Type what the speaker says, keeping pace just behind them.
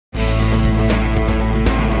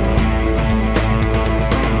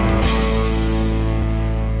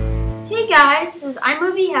is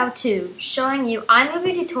iMovie How-To, showing you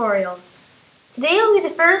iMovie tutorials. Today will be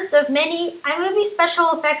the first of many iMovie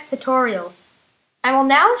special effects tutorials. I will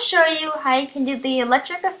now show you how you can do the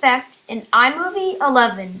electric effect in iMovie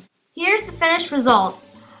 11. Here's the finished result.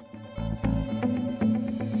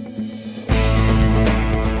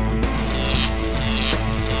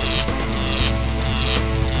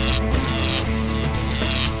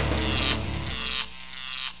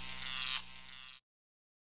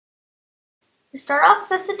 To start off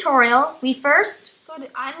this tutorial, we first go to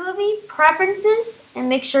iMovie Preferences and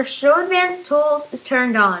make sure Show Advanced Tools is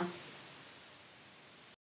turned on.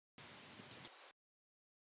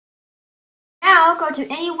 Now go to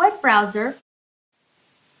any web browser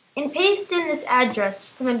and paste in this address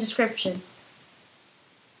from the description.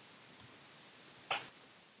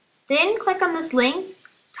 Then click on this link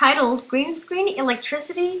titled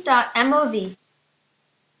greenscreenelectricity.mov.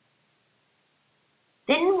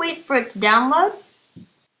 Then wait for it to download.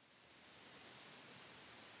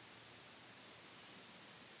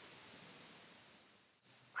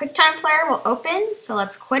 QuickTime Player will open, so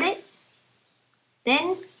let's quit it.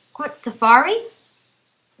 Then quit Safari.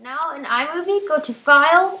 Now in iMovie, go to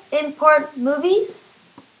File, Import Movies,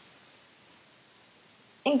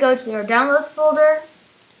 and go to your Downloads folder,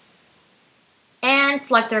 and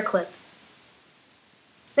select our clip.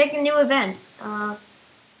 Let's make a new event.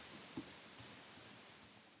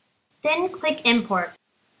 Then click Import.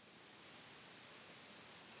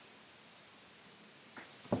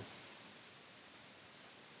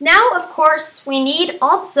 Now, of course, we need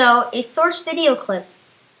also a source video clip,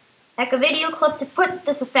 like a video clip to put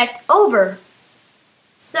this effect over.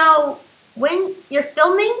 So, when you're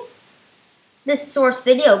filming this source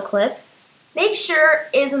video clip, make sure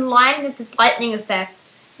it is in line with this lightning effect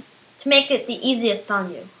to make it the easiest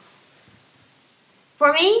on you.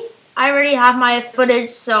 For me, I already have my footage,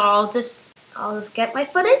 so I'll just get my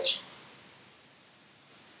footage.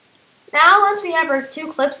 Now, once we have our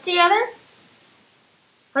two clips together,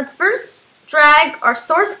 let's first drag our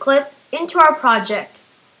source clip into our project.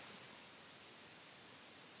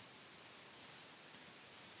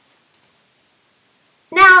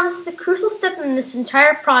 Now, this is a crucial step in this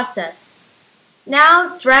entire process.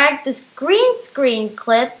 Now, drag this green screen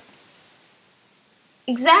clip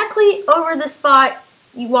exactly over the spot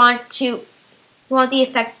you want the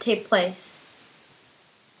effect to take place.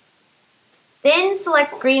 Then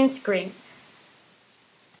select green screen.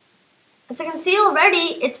 As you can see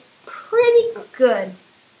already, it's pretty good.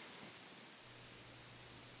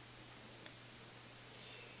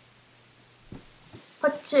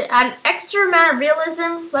 But to add an extra amount of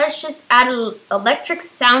realism, let's just add an electric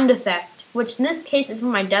sound effect, which in this case is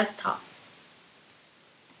from my desktop.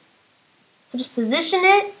 So just position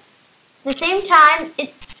it at the same time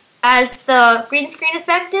as the green screen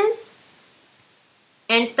effect is,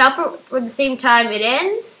 and stop it at the same time it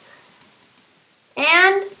ends.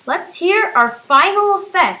 And let's hear our final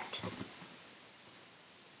effect.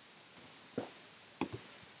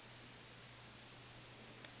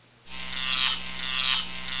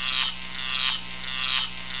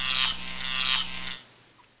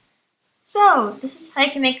 So, this is how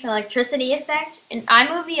you can make the electricity effect in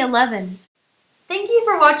iMovie 11. Thank you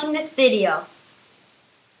for watching this video.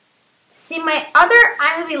 To see my other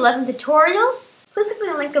iMovie 11 tutorials, please click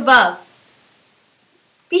the link above.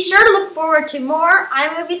 Be sure to look forward to more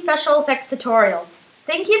iMovie special effects tutorials.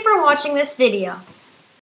 Thank you for watching this video.